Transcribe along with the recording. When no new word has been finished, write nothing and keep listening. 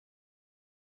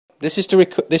This is to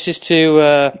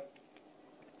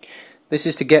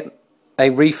get a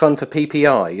refund for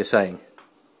PPI. You're saying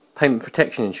payment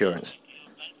protection insurance.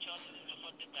 Bank charges is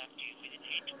refunded back to you within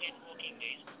 8 to 10 working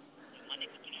days. The money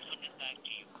will be refunded back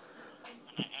to you.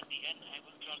 And at the end, I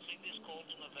will transfer this call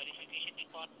to my verification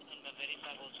department, and my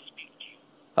verifier will also speak to you.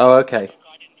 Oh, okay.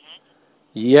 Card in hand.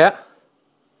 Yeah.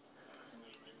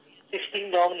 16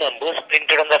 long numbers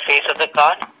printed on the face of the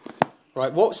card.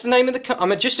 Right. What's the name of the?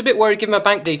 I'm just a bit worried giving my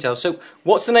bank details. So,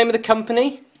 what's the name of the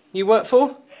company you work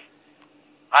for?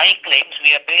 iClaims.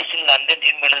 We are based in London,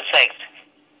 in Middlesex.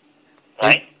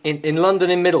 Right? In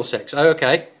London, in Middlesex. Oh,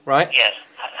 okay. Right. Yes.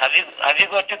 Have you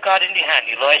got your card in the hand?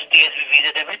 Your Lloyds TSB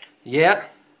Visa debit. Yeah.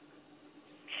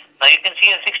 Now you can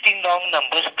see 16 long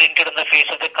numbers printed on the face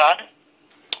of the card.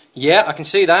 Yeah, I can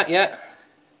see that. Yeah.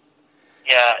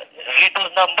 Yeah. Read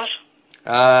those numbers.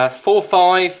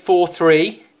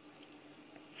 4543.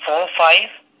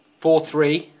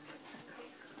 4543.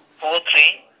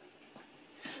 43.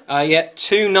 Yeah.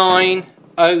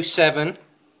 2907.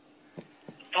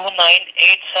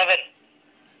 2987.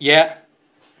 Yeah.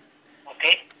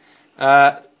 Okay.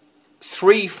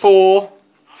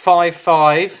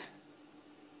 3455.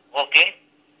 Okay.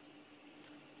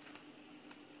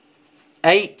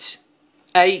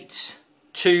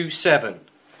 8827.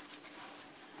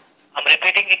 I'm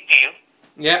repeating it to you.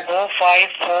 Yeah.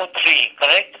 4543,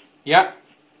 correct? Yeah.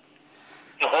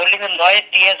 You're holding a Lloyds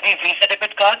TSB Visa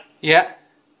debit card? Yeah.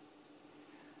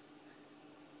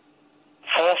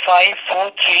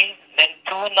 4543, then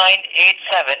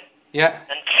 2987, Yeah.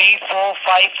 then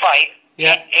 3455,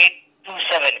 Yeah.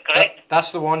 8827, correct?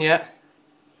 That's the one. Yeah.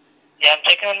 Yeah, I'm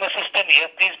checking on the system here.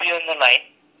 Please be on the line.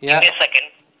 Yeah. Give me a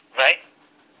second, right?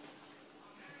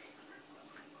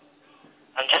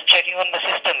 I'm just checking on the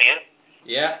system here.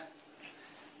 Yeah.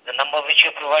 The number which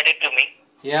you provided to me.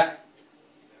 Yeah.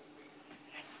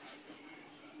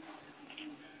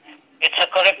 It's a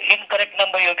incorrect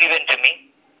number you've given to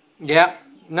me. Yeah.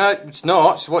 No, it's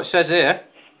not. It's what it says here.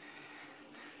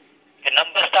 The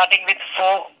number starting with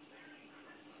 4.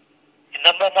 The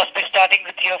number must be starting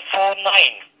with your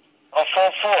 49 or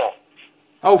 44.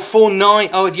 Oh, 49.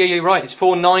 Oh, yeah, you're right. It's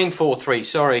 4943.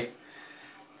 Sorry.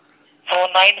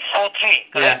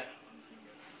 4943, correct? Yeah.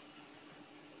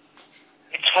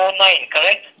 It's 49,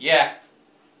 correct? Yeah.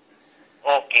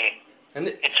 Okay. And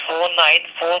it's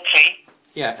 4943.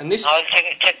 Yeah, and this. Now I'll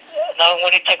check. Now I'm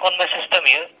going to check on my system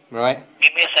here. Right.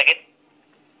 Give me a second.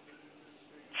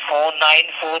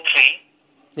 4943.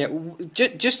 Yeah.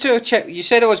 Just to check, you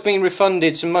said I was being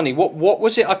refunded some money. What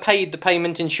was it I paid the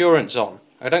payment insurance on?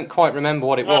 I don't quite remember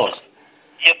what it was.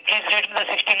 Yeah, please read the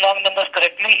 16 long numbers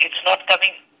correctly. It's not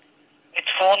coming. It's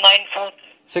 494.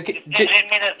 So please read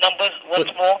me the numbers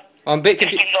once more. I'm a bit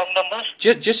confused. 16 long numbers.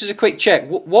 Just as a quick check,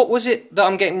 what was it that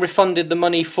I'm getting refunded the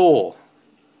money for?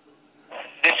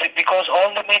 This is because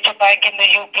all the major banks in the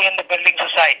UK and the Building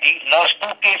Society lost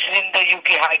 2 cases in the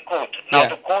UK High Court. Now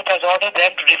the court has ordered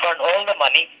them to refund all the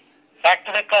money back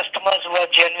to the customers who are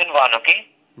genuine one, okay?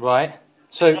 Right.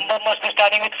 So. The number must be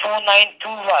starting with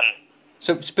 4921.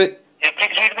 So, but. Yeah,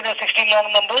 please read me the 16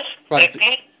 long numbers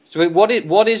correctly. So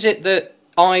what is it that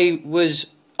I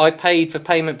paid for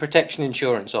payment protection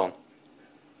insurance on?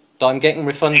 That I'm getting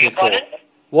refunded for?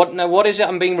 What is it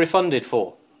I'm being refunded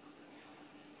for?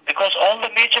 Because all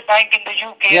the major banks in the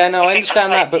UK... Yeah, no, I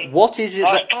understand that, but what is it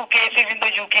that... 2 cases in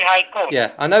the UK High Court.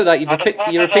 Yeah, I know that. You're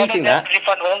repeating that.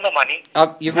 Refund all the money.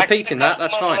 You're repeating that,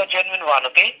 that's fine. Genuine one,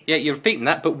 okay? Yeah, you're repeating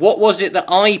that, but what was it that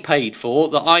I paid for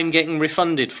that I'm getting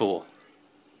refunded for?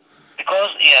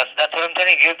 Because, yes, that's what I'm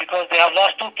telling you, because they have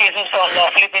lost 2 cases for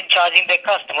unlawfully been charging their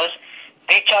customers.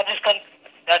 These charges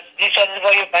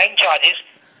were your bank charges,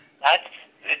 that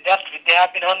they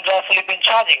have been unlawfully been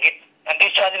charging it. And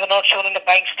these charges were not shown in the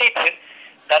bank statement.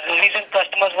 That's the reason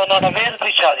customers were not aware of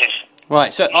these charges.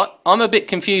 Right, so I'm a bit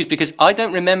confused because I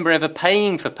don't remember ever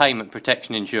paying for payment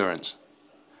protection insurance.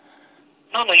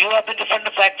 No, you have been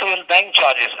refunded back to your bank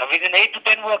charges. Within 8 to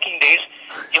 10 working days,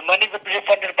 your money will be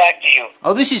refunded back to you.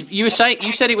 Oh, you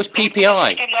said it was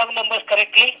PPI. 16 long numbers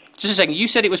correctly. Just a second, you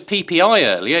said it was PPI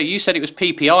earlier. You said it was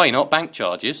PPI, not bank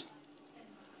charges.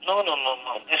 No.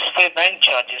 This is for bank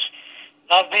charges.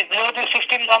 Now, below the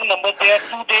 16 long numbers, there are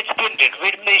 2 dates printed.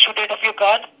 Read the issue date of your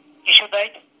card. Issue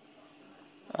date.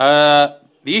 The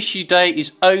issue date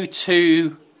is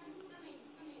 02/10.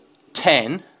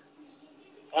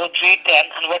 03/10.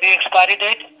 And what is the expiry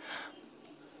date?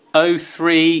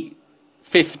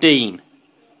 03/15.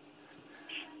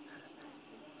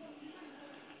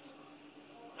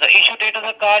 The issue date of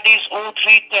the card is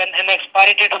 03/10 and the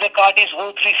expiry date of the card is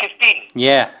 03/15.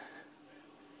 Yeah.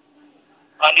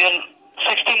 And your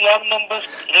 16 long numbers.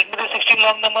 Read me the 16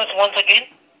 long numbers once again.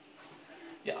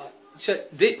 Yeah. So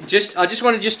I just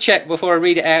want to just check before I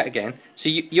read it out again. So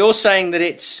you're saying that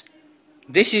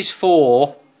this is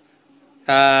for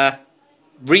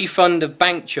refund of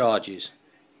bank charges.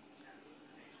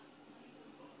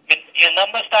 Your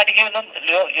number starting your long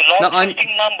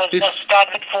listing numbers must start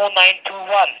with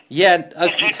 4921. Yeah,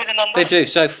 Please read me the numbers. they do.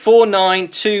 So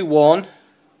 4921.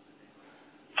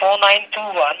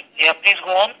 4921. Yeah, please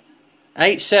go on.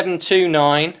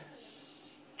 8729.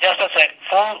 Just a sec.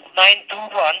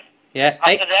 4921. Yeah.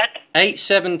 After that.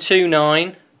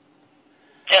 8729.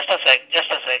 Just a sec.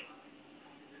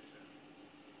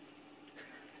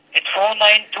 It's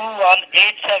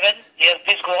 492187. Yes,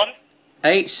 please go on.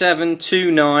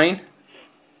 8729.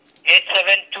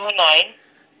 8729.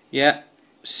 Yeah.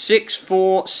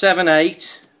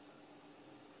 6478.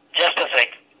 Just a sec.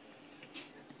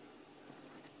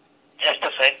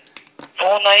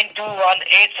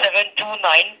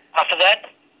 49218729. After that.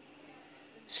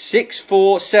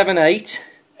 6478.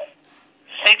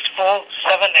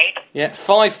 6478. Yeah.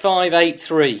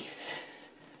 5583.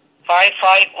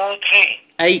 5503.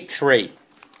 83.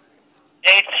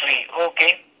 83.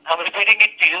 Okay. I'm repeating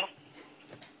it to you.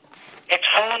 It's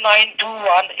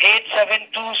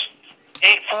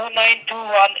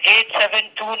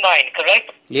 49218729,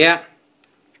 correct? Yeah.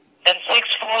 Then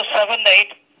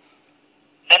 6478,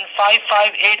 then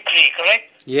 5583, correct?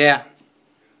 Yeah.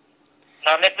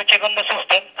 Now let me check on the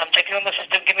system. I'm checking on the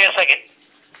system. Give me a second.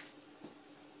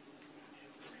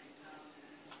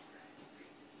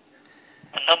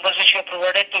 The numbers which you have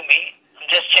provided to me, I'm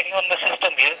just checking on the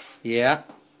system here. Yeah.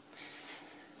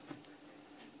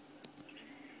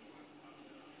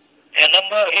 The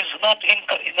number is not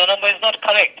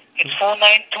correct. It's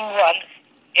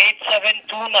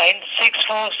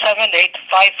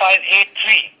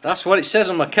 4921872964785583. That's what it says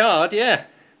on my card, yeah.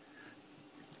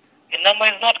 The number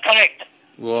is not correct.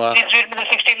 What? Please read me the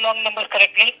 16 long numbers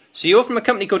correctly. So you're from a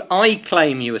company called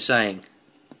iClaim, you were saying?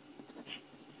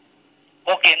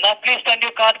 Okay, now please turn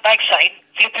your card backside.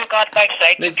 Flip your card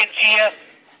backside. You can see a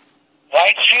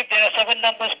white strip. There are 7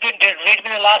 numbers printed. Read me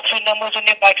the last 3 numbers on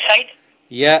your backside.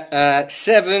 Yeah,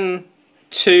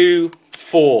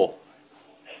 724.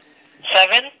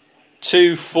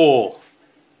 724.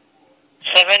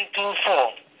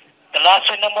 724. The last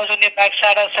 3 numbers on your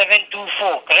backside are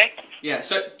 724, correct? Yeah,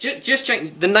 so just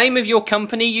check. The name of your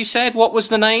company, you said? What was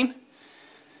the name?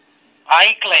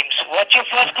 iClaims. What's your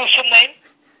first Christian name?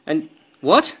 And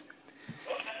what?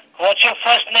 What's your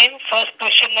first name? First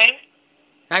Christian name?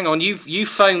 Hang on, you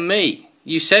phoned me.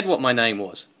 You said what my name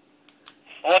was.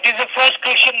 What is the first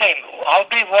Christian name?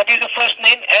 What is the first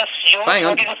name? S. John. Hang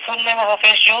on. What is the full name of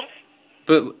S. John?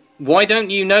 But why don't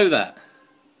you know that?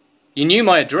 You knew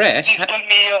my address. Please tell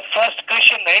me your first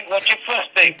Christian name. What's your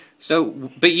first name? So,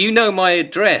 but you know my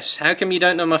address. How come you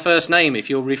don't know my first name if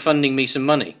you're refunding me some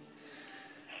money?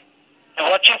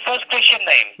 What's your first Christian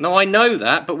name? No, I know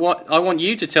that, but I want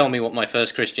you to tell me what my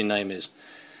first Christian name is.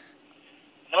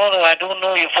 No, I don't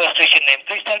know your first Christian name.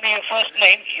 Please tell me your first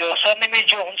name. Your surname is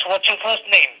Jones. What's your first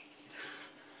name?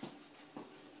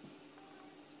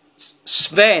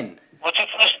 Sven. What's your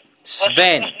first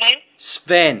name?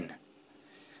 Sven.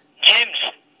 James.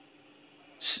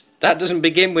 That doesn't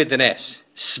begin with an S.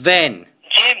 Sven.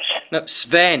 James. No,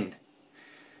 Sven.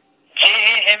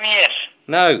 James.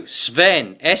 No,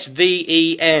 Sven.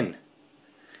 S-V-E-N.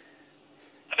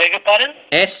 I beg your pardon?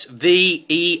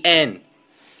 S-V-E-N.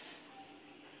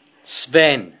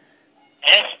 Sven.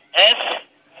 S.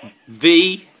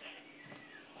 V.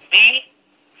 B.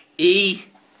 E.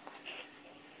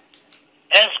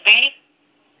 S. B.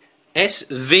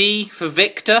 S-V for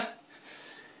Victor.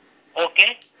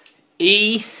 Okay.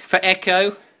 E for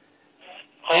Echo.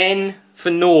 N for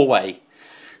Norway.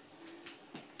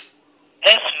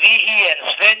 S-V-E-N.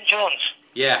 Sven Jones.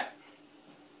 Yeah.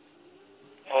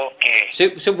 Okay.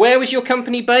 So where was your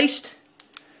company based?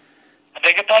 I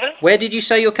beg your pardon? Where did you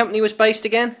say your company was based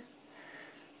again?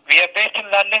 We are based in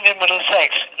London in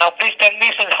Middlesex. Now please tell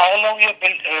me since how long you've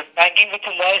been banking with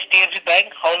the Lloyds TSB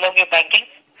bank? How long you're banking?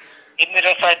 Give me a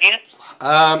rough idea.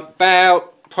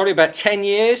 Probably about 10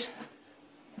 years.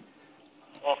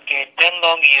 Okay, 10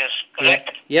 long years,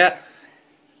 correct? Yeah.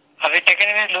 Have you taken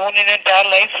any loan in your entire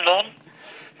life? Loan?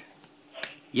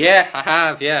 Yeah, I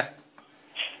have, yeah.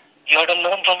 You had a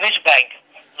loan from which bank?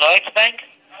 Lloyds Bank?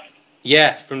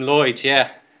 Yeah, from Lloyds,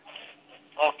 yeah.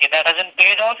 Okay, that hasn't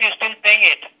paid off, you're still paying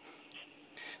it?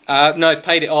 No,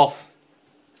 paid it off.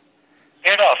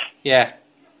 Paid off? Yeah.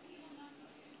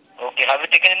 Okay, have you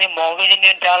taken any mortgage in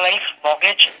your entire life?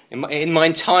 Mortgage? In my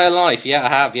entire life, yeah, I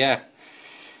have, yeah.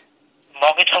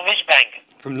 Mortgage from which bank?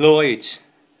 From Lloyds.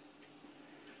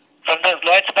 From the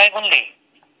Lloyds Bank only.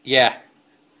 Yeah.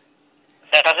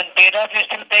 That hasn't paid off, you're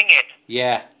still paying it.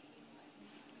 Yeah.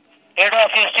 Paid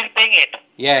off, you're still paying it.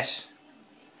 Yes.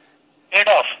 Paid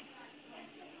off.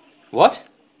 What?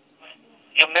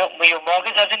 Your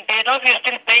mortgage hasn't paid off, you're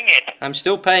still paying it. I'm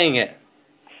still paying it.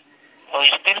 Oh,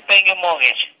 you're still paying your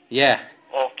mortgage. Yeah.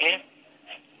 Okay.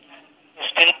 You're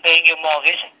still paying your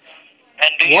mortgage.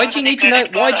 And do you Why use do you any need to know?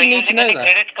 credit Why card? do you Are need to using know any that?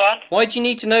 credit card? Why do you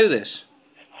need to know this?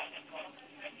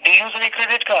 Do you use any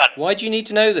credit card? Why do you need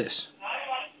to know this?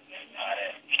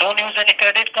 You don't use any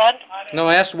credit card? No,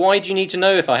 I asked why do you need to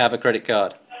know if I have a credit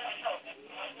card?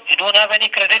 You don't have any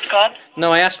credit card?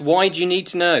 No, I asked why do you need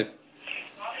to know?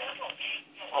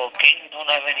 Okay, you don't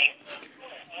have any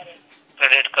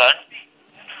credit card.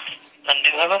 And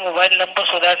do you have a mobile number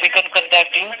so that we can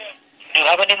contact you? Do you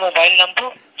have any mobile number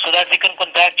so that we can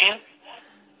contact you?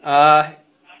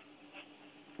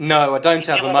 No, I don't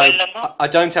have a mobile number? I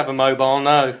don't have a mobile.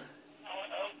 No.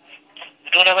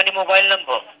 You don't have any mobile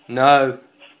number? No.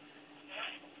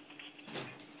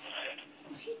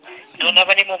 You don't have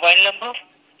any mobile number?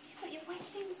 But you're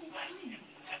wasting the time.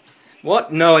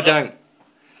 What? No, I don't.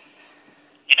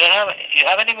 You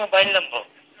have any mobile number?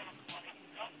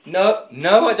 No,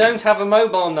 I don't have a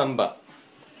mobile number.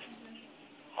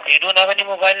 You don't have any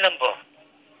mobile number?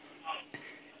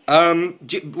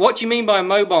 What do you mean by a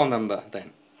mobile number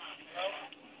then?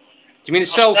 Do you mean a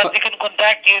cell So phone? that we can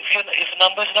contact you if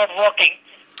number is not working,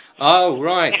 Oh,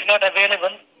 right. if not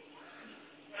available.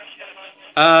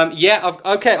 Yeah,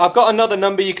 I've got another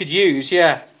number you could use,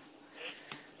 yeah.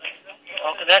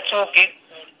 Okay, that's okay.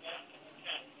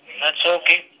 That's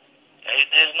okay.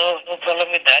 There's no problem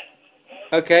with that.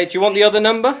 Okay, do you want the other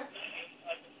number?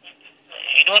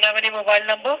 You don't have any mobile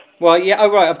number? Well, yeah, oh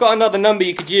right, I've got another number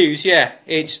you could use, yeah.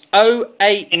 It's Can you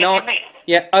 089... give me?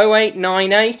 Yeah,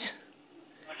 0898...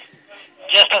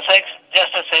 Just a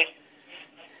sec.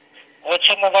 What's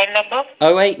your mobile number?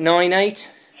 0898...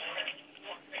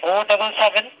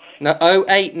 077 No,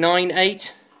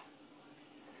 0898...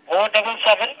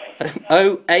 077.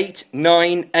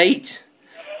 0898...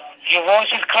 Your voice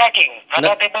is cracking. I'm No.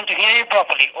 not able to hear you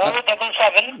properly.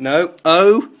 077 No,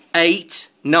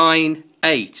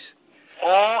 0898...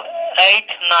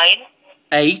 089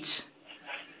 8...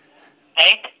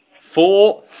 8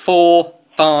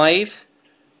 445...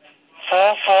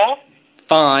 44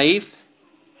 5...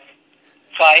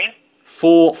 5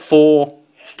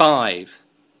 445...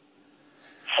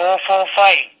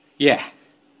 445. Yeah.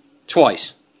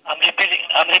 Twice. I'm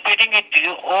repeating it to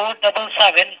you.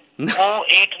 077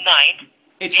 089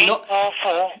 It's not...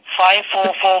 844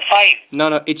 5445.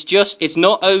 No, it's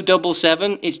not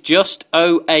 077, it's just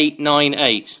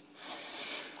 0898.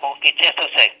 Okay, just a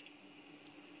sec.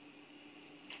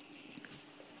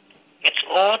 It's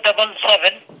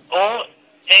 077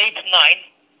 089.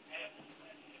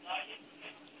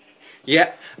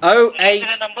 Yeah, Give me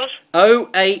the numbers.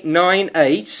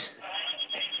 0898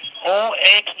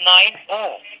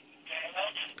 0890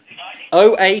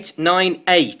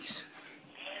 0898.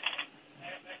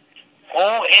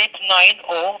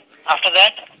 0890. After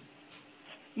that,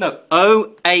 No,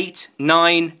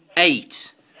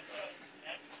 0898.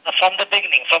 from the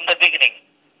beginning.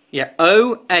 Yeah,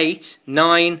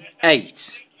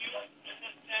 0898.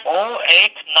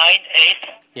 0898.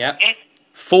 Yeah. Okay,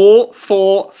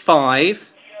 445.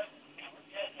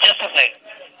 just a sec.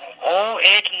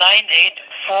 0898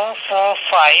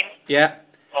 445. Yeah,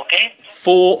 Okay,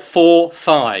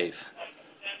 445.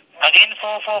 again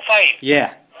 445.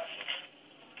 Yeah.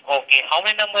 Okay, how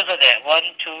many numbers are there? 1,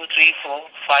 2, 3, 4,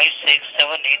 5, 6,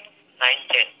 7, 8, 9,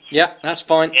 10. Yeah, that's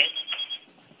fine. Okay.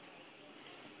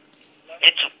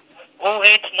 It's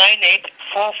 0898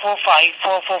 445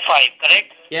 445,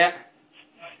 correct? Yeah.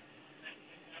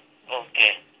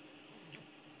 Okay.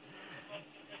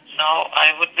 Now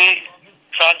I would be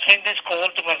transferring this call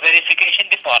to my verification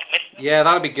department. Yeah,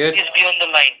 that'll be good. Please be on the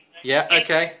line. Yeah,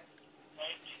 okay.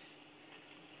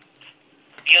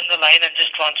 Be on the line and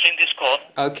just transferring this call.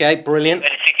 Okay, brilliant.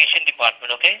 Verification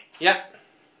department, okay? Yeah.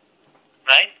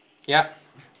 Right? Yeah.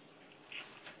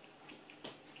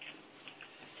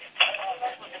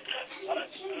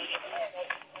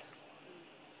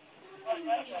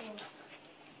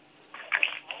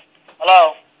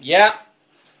 Hello? Yeah.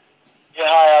 Yeah,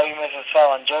 hi, are you Mrs.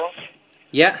 Sawan Jones?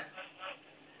 Yeah.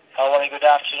 A very good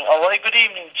afternoon. A very good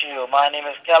evening to you. My name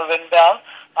is Kelvin Bell.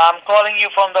 I'm calling you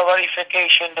from the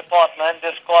verification department.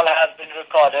 This call has been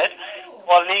recorded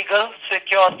for legal,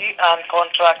 security and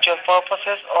contractual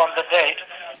purposes on the date.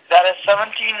 That is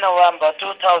 17 November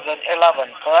 2011,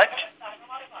 correct?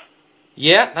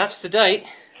 Yeah, that's the date.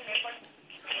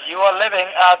 You are living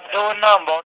at door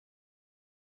number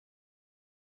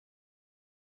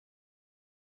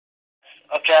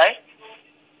Okay?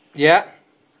 Yeah.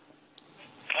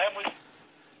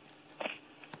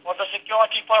 For the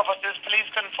security purposes, please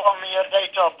confirm me your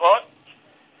date of birth.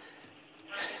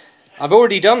 I've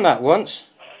already done that once.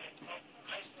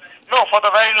 No, for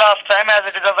the very last time,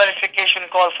 as it is a verification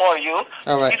call for you.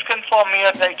 All right. Please confirm me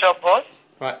your date of birth.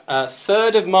 Right.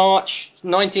 3rd of March,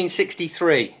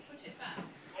 1963.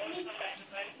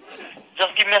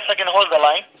 Just give me a second, hold the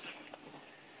line.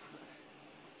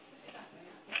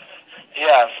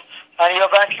 Yes. And you're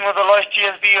banking with the Lloyds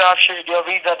TSB, you have shared your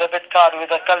Visa debit card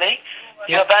with a colleague.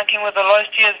 Yeah. You're banking with the Lloyds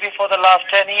TSB for the last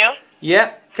 10 years.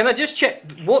 Yeah. Can I just check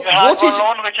what You had what one is?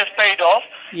 loan which is paid off.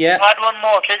 Yeah. You had one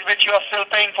mortgage which you are still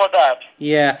paying for that.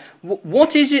 Yeah.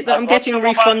 What is it that I'm what's getting your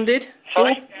mobile- refunded for?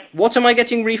 Sorry? What am I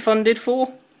getting refunded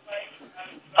for?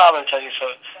 I will tell you,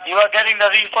 sir. You are getting the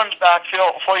refunds back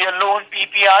for your loan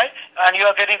PPI, and you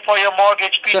are getting for your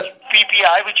mortgage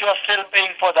PPI, which you are still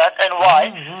paying for that. And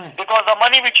why? Oh, right. Because the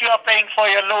money which you are paying for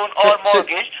your loan So- or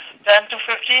mortgage, 10 to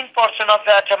 15% of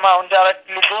that amount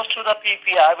directly goes to the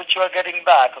PPI, which you are getting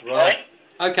back. Okay? Right.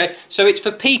 Okay. So it's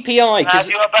for PPI. As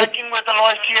you are banking with the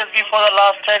Lloyds TSB for the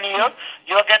last 10 years,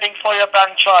 you are getting for your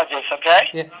bank charges. Okay?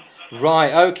 Yeah.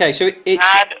 Right. Okay. So it's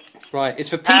And right.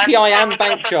 It's for PPI and within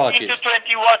bank 15 charges. to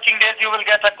 20 working days, you will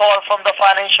get a call from the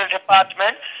financial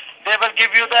department. They will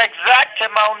give you the exact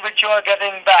amount which you are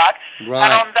getting back. Right.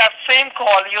 And on that same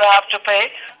call, you have to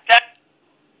pay that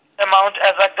amount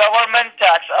as a government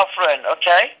tax upfront,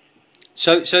 okay?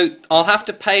 So I'll have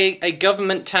to pay a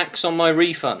government tax on my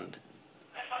refund.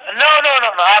 No.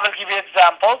 I will give you an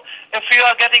example. If you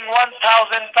are getting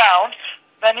 £1,000,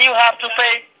 then you have to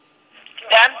pay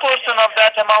 10% of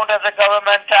that amount as a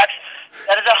government tax.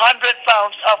 That is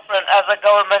 £100 upfront as a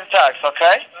government tax,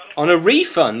 okay? On a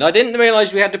refund? I didn't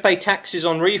realise we had to pay taxes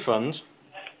on refunds.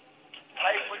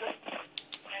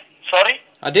 Sorry?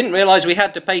 I didn't realise we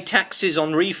had to pay taxes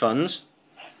on refunds.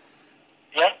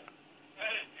 Yeah?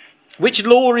 Which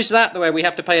law is that, the way we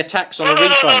have to pay a tax on a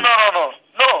refund?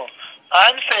 No.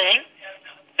 I'm saying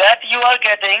that you are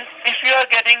getting, if you are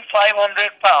getting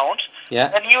 £500, Yeah.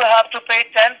 then you have to pay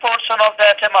 10% of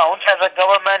that amount as a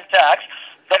government tax.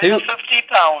 That is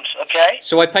 £50, okay?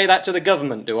 So I pay that to the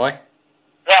government, do I?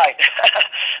 Right.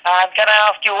 And can I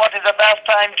ask you what is the best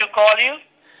time to call you?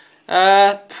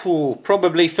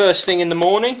 Probably first thing in the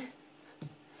morning.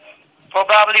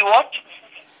 Probably what?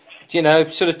 You know,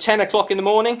 sort of 10 o'clock in the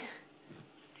morning.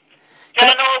 10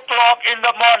 o'clock in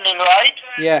the morning, right?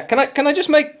 Yeah. Can I just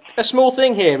make a small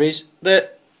thing here? Is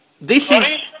that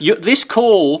Sorry? this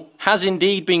call has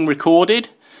indeed been recorded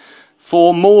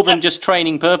for more than just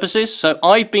training purposes. So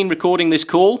I've been recording this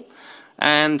call,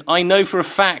 and I know for a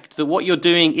fact that what you're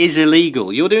doing is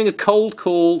illegal. You're doing a cold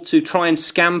call to try and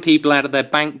scam people out of their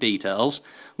bank details,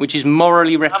 which is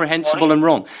morally reprehensible and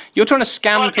wrong. You're trying to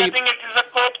scam people. I think it is a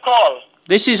cold call.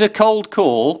 This is a cold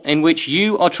call in which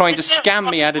you are trying to scam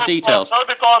me out of details. No,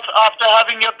 because after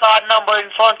having your card number in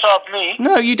front of me...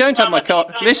 No, you don't have my card.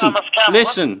 Listen.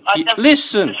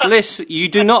 You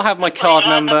do not have my card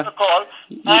number.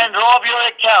 And rob your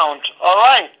account,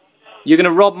 alright? You're going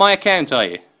to rob my account, are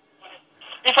you?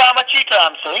 If I'm a cheater,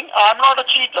 I'm saying. I'm not a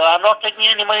cheater. I'm not taking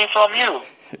any money from you.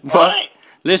 Well,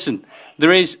 listen.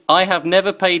 I have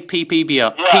never paid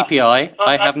PPI. So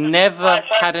I have never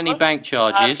had any bank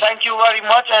charges. Thank you very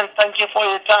much, and thank you for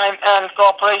your time and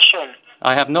cooperation.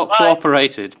 I have not Bye.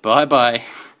 cooperated. Bye-bye.